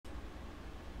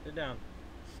Sit down.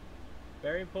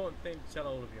 Very important thing to tell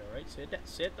all of you, alright? Sit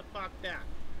the fuck down.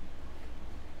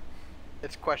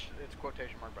 It's question. It's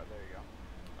quotation mark, but there you go.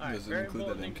 Alright, very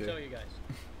important thing to tell you guys.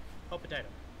 Hot potato.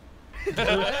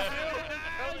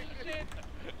 Holy shit!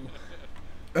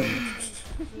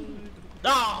 No,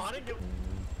 I didn't do.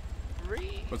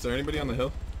 Was there anybody on the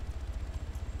hill?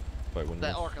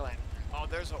 That orca land. Oh,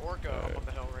 there's an orca up on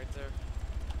the hill right there.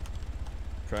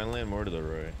 Try and land more to the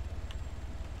right.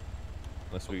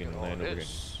 Unless we can land over here.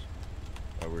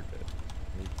 Oh, we're dead.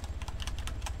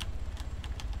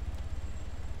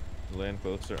 Land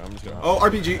closer. I'm just gonna. Oh,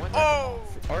 RPG! Oh!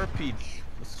 RPG.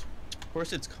 Of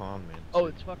course, it's Con Man. Oh,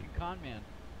 it's fucking Con Man.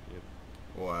 Yep.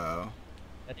 Wow.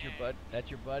 That's your bud. That's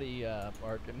your buddy,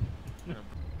 barking.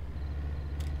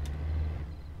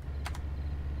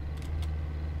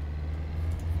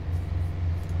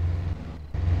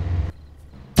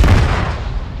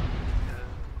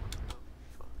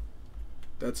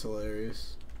 That's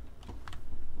hilarious.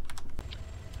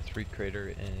 A 3 crater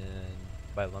in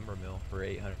by lumber mill for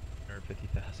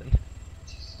 850,000.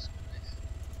 Jesus Christ.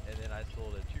 And then I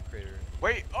sold a 2 crater.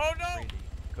 Wait! Oh no! Brandy,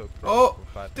 Coke Oh,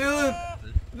 for 5. dude! Oh!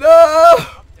 No!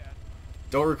 I'm dead.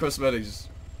 Don't request medic, just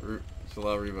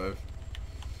allow revive.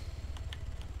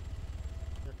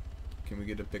 Can we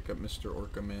get to pick up Mr.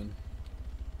 Orca Man?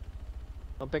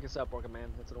 Don't pick us up, Orca Man.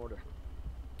 That's an order.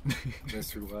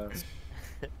 Mr. West.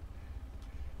 We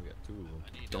got 2 of them.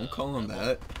 Don't call him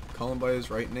that. Call him by his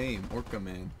right name, Orca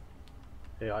Man.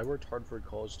 Hey, I worked hard for a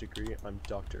college degree. I'm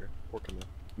Dr. Orca Man.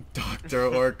 Dr.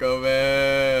 Orca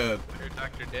Man! You're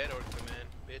Dr. Dead Orca Man,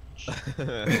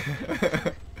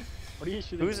 bitch. What are you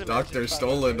shooting? Who's at? Dr.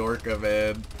 Stolen Orca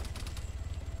Man.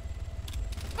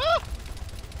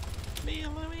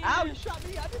 Ow, you shot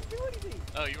me! I didn't do anything!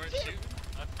 Oh, you weren't shooting?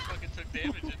 I fucking took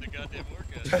damage in the goddamn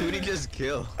orca. Who'd he just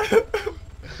kill?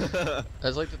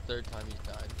 That's like the 3rd time he's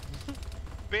died.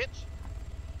 Bitch!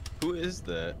 Who is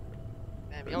that?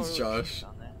 Damn, It's y'all really Josh. cheated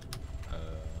on that.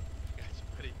 Gotcha,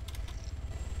 buddy.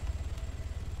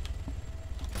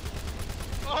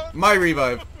 Oh! My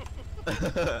revive!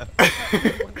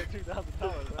 $2,000,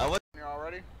 I was. You're all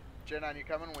ready? J9, you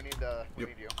coming? We need we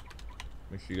need you.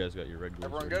 Make sure you guys got your regulars.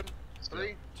 Everyone ready. good?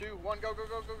 3, 2, 1, go, go,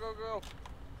 go, go, go, go!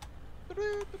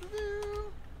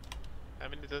 Do-do-do-do-do. How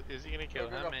many is he gonna kill? Go,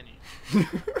 go, How go. many?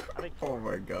 I think Oh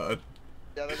my god.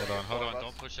 Yeah, there's Hold on, four hold of on, us.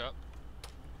 don't push up.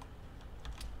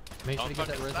 Make sure to get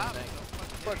that rhythm Stop. bang.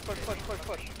 Push, push, push, push,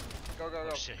 push. Go, go, go.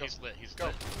 Oh shit, go. he's lit, he's Go.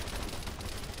 lit.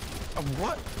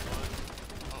 What?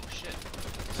 Oh shit.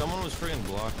 Someone was friggin'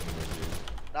 blocking me,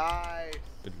 dude. Nice.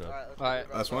 Good job. Alright, let's Alright.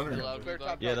 go, Last go, one, go, or- go. Clear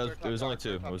top Yeah, tower, that clear was, it was top only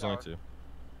tower, 2. clear It was top only tower. 2.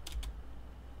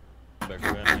 Back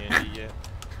around Andy yet?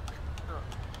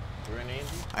 We're in Andy?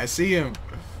 I see him.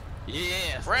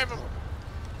 Yeah. Ram him!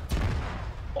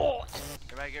 Oh!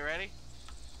 Everybody get ready?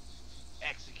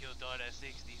 Execute order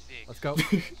 66. Let's go.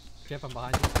 Jeff, I'm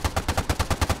behind you.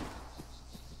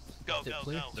 Go, Is it go,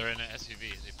 clear? go. They're in an SUV.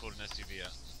 They pulled an SUV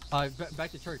out.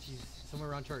 Back to church. He's somewhere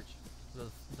around church.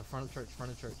 The front of church.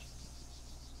 Front of church.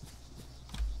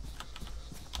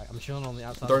 Alright, I'm chilling on the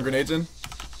outside. Throwing grenades in.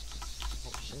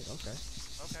 Oh shit. Okay.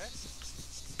 Okay.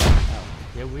 Oh.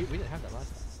 Yeah, we didn't have that last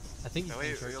time. I think he's Oh, wait,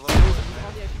 in church. you're Oh, looking there's at one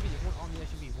on the SUV. There's one on the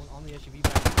SUV. One on the SUV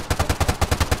back.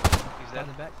 He's Down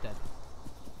dead. the back. Dead.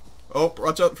 Oh,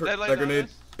 watch out for Dead that like grenade.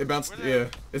 that. It bounced. Where Yeah.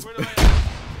 the- It's. Where the light?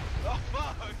 Oh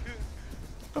fuck!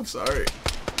 I'm sorry.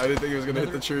 I didn't think it was gonna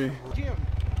hit the tree. Jim,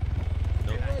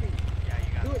 Nope. get ready. Yeah,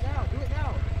 you got Do it now. Do it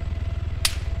now.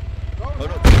 Go Oh, now.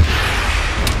 no.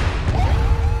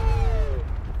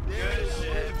 Good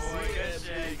shit, boy. Good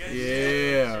shit. Good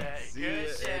Yeah. shit.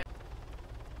 Good shit.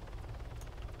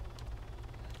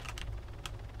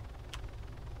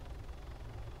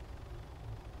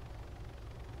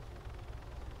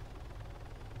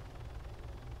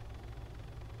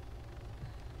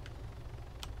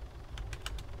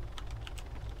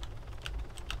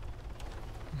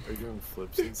 Are you doing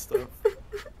flips and stuff?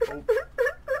 Oh.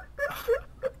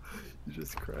 You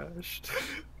just crashed.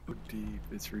 So deep,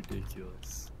 it's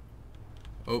ridiculous.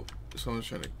 Oh, someone's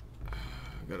trying to.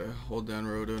 Gotta hold down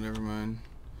Roto. Never mind.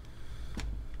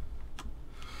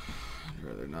 I'd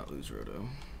rather not lose Roto.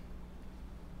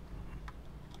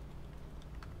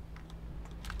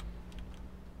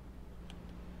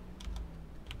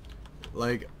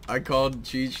 Like, I called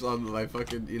Cheech on my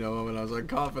fucking, when I was on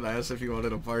cough, and I asked if he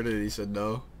wanted a part of it. He said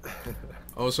no.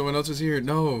 Oh, someone else is here.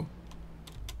 No.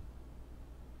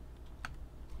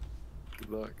 Good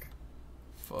luck.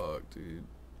 Fuck, dude.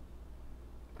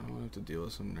 I don't have to deal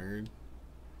with some nerd.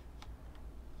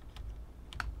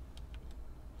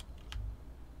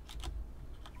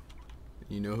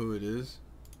 You know who it is?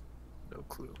 No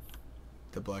clue.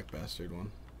 The black bastard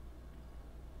one.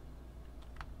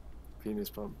 Penis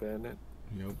Pump Bandit.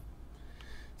 Yep.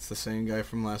 It's the same guy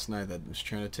from last night that was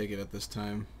trying to take it at this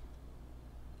time.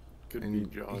 Could And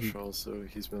be Josh also.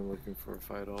 He's been looking for a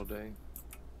fight all day.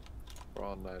 Or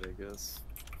all night, I guess.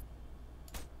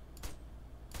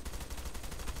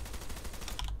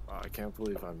 Wow, I can't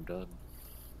believe I'm done.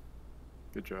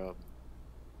 Good job.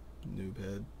 Noob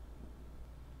head.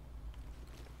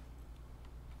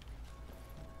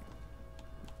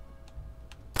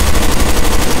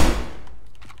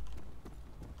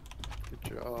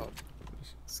 Good job.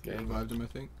 Yeah, revived him, I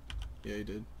think. Yeah, he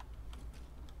did.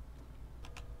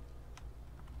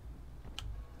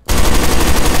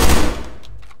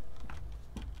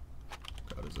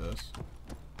 Got his ass.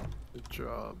 Good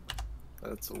job.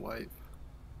 That's a wipe.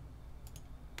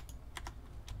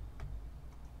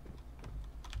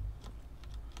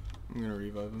 I'm gonna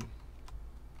revive him.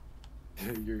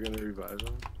 You're gonna revive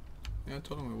him? Yeah, I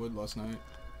told him I would last night.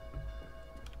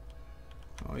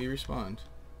 Oh, he respawned.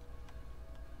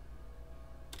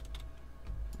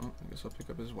 Oh, I guess I'll pick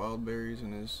up his wild berries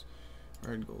and his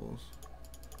red goals.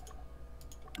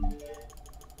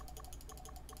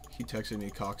 He texted me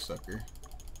cocksucker.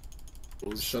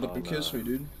 Shut up and kiss me,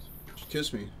 dude.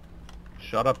 Kiss me.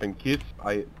 Shut up and kiss.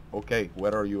 Okay,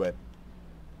 where are you at?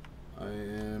 I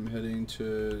am heading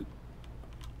to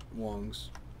Wong's.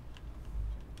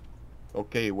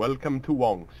 Okay, welcome to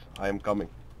Wong's. I am coming.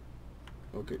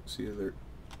 Okay, see you there.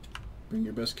 Bring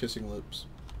your best kissing lips.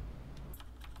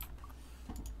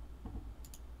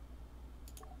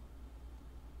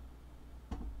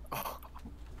 Oh.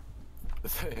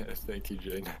 Thank you,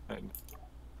 J9.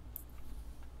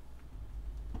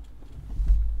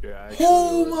 Yeah,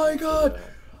 Oh my god!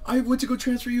 I went to go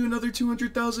transfer you another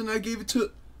 200,000. I gave it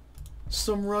to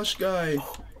some rush guy.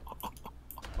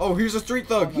 Oh, here's a street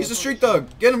thug. He's a street thug.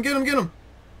 Get him, get him, get him.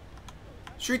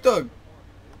 Street thug.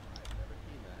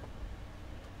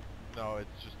 No,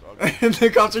 it's just ugly. And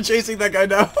the cops are chasing that guy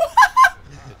now.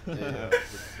 the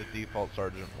default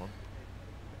sergeant one.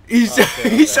 He's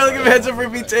he's telling him heads up or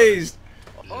be tased.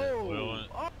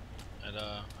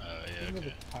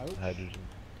 Hydrogen.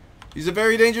 He's a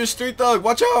very dangerous street thug.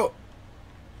 Watch out.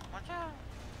 Watch out.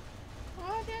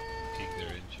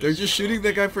 They're just shooting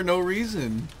that guy for no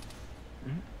reason.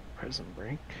 Prison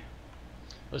break.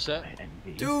 What's that?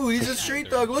 Dude, he's a street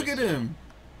thug. Look at him.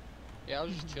 Yeah, I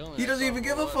was just chilling. He doesn't even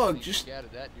give a fuck. Just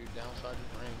scattered that dude downside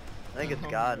the ring. I think it's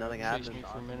God. Nothing happened. Me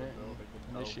for a minute.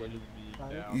 Initiated.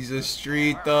 he's a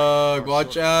street thug.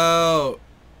 Watch out.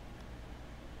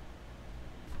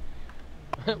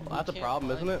 Well, that's a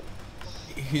problem, isn't it?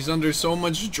 He's under so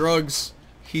much drugs.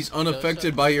 He's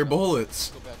unaffected by your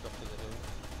bullets. Go back up to the hill.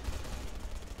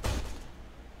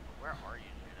 Where are you,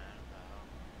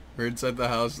 dude? We're inside the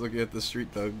house looking at the street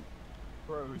thug.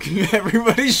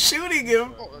 Everybody's shooting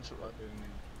him. Oh, that's right.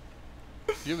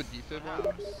 Do you have a defib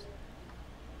on?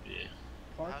 Yeah.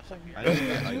 I just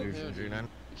got hydrogen, G9.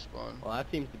 Well,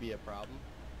 that seems to be a problem.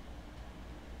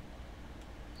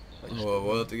 Well,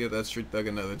 we'll have to get that street thug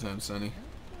another time, Sonny.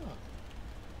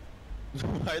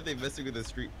 Why are they messing with the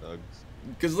street thugs?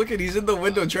 Cause look at, he's in the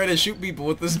window trying to shoot people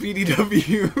with this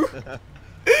BDW.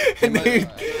 And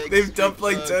they've dumped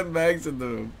like 10 mags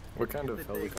into him. What kind of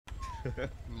helicopter? You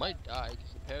might die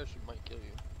because the parachute might kill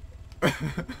you.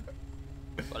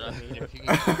 But I mean, if you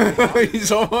can...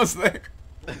 He's almost there.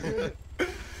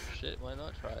 Shit, why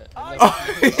not try it? Oh,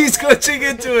 he's glitching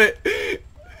into it.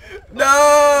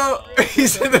 No!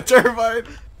 He's in the turbine.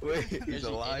 Wait, he's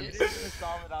alive. It is a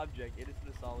solid object. It is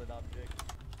a solid object.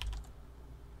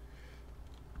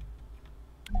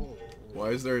 Why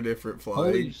is there a different flag?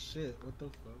 Holy shit, what the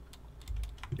fuck?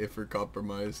 If we're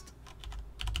compromised.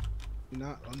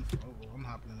 Not unflip. I'm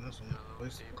hopping in this one.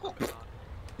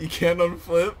 You can't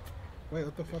unflip? Wait,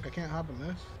 what the fuck? I can't hop in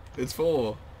this? It's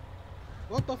full.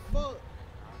 What the fuck?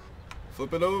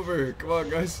 Flip it over. Come on,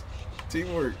 guys.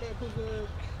 Teamwork.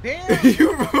 Damn!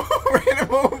 You ran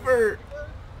him over. Are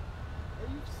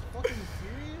you fucking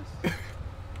serious?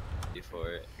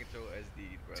 For it.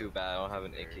 Too bad I don't have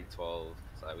an AK-12, so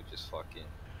I would just fucking...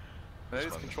 That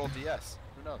is Control DS.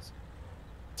 Who knows?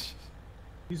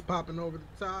 He's popping over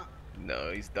the top.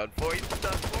 No, he's done for. He's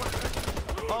done for.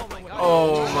 Oh my god.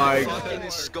 Oh my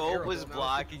Fucking scope was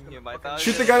blocking him. I thought.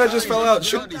 Shoot the guy that just fell out.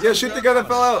 Shoot the guy that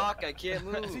fell out. I can't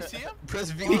move. Does he see him?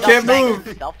 Press V. He can't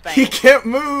move. He can't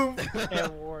move.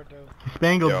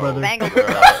 Spangled, brother. Spangled, Bro,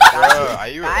 are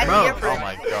you? Bro. Oh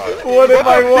my god. What am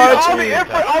I watching?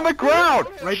 On the ground!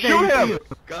 Right Shoot there. him!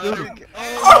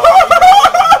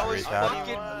 I was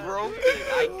fucking broken.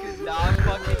 I could not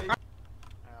fucking.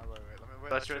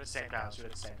 Wait. Let's do it at the same time. Let's do it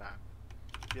at the same time.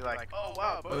 Be like, oh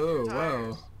wow. Oh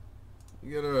wow.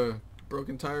 You got a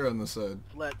broken tire on the side.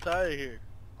 Flat tire here.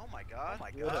 Oh my god. Oh my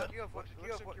Yeah. god. You have what?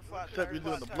 You have your flat Except tire. you're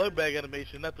doing the blood bag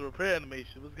animation, not the repair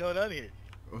animation. What's going on here?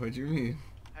 What do you mean?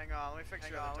 Hang on, let me fix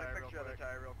your other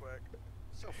tire real quick.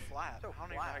 So flat. So I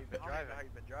don't even know how you've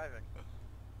been driving.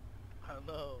 I don't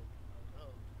know.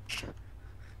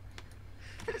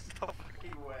 There's no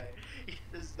fucking way.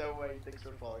 There's no way he thinks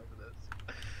we're falling for this.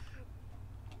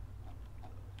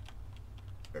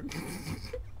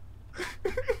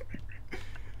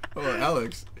 Oh,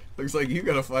 Alex. Looks like you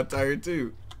got a flat tire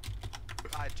too.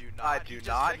 I do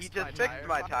not. He just fixed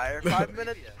my tire 5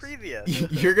 minutes previous.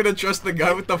 You're gonna trust the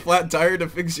guy with the flat tire to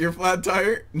fix your flat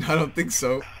tire? I don't think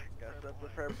so. Guess that's a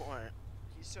fair point.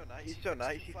 He's so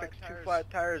nice. He fixed 2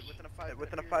 flat tires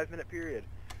within a 5-minute period.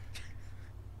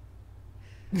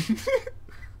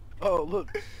 Oh, look.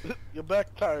 Your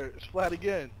back tire is flat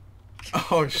again.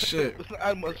 Oh shit.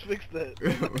 I must fix that.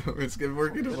 Let's get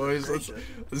working, boys. Let's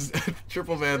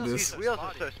triple man this. These wheels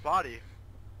are so spotty.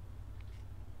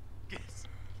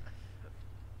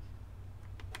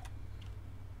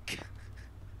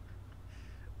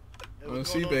 Oh,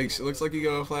 Seabanks, it looks like you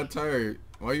got a flat tire.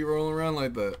 Why are you rolling around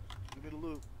like that? Give me the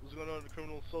loop. What's going on in the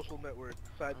criminal social network?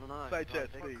 Side chat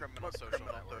speed. Criminal social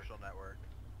network.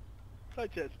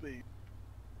 Side chat speed.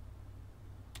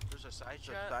 There's a side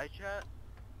chat?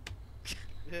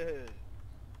 Yeah.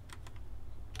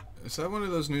 Is that one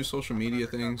of those new social media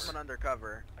things? I'm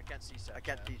undercover. I can't see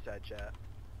side chat.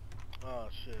 Oh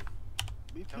shit.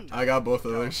 Me too. I got both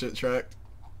of those shit tracked.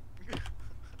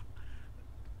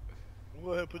 We'll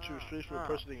go ahead and put you in restraints for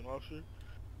impersonating an officer.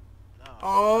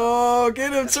 Oh,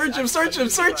 get him! Search him! Search him!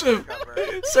 Search him!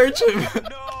 Search him!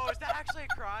 No, is that actually a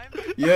crime? Yeah.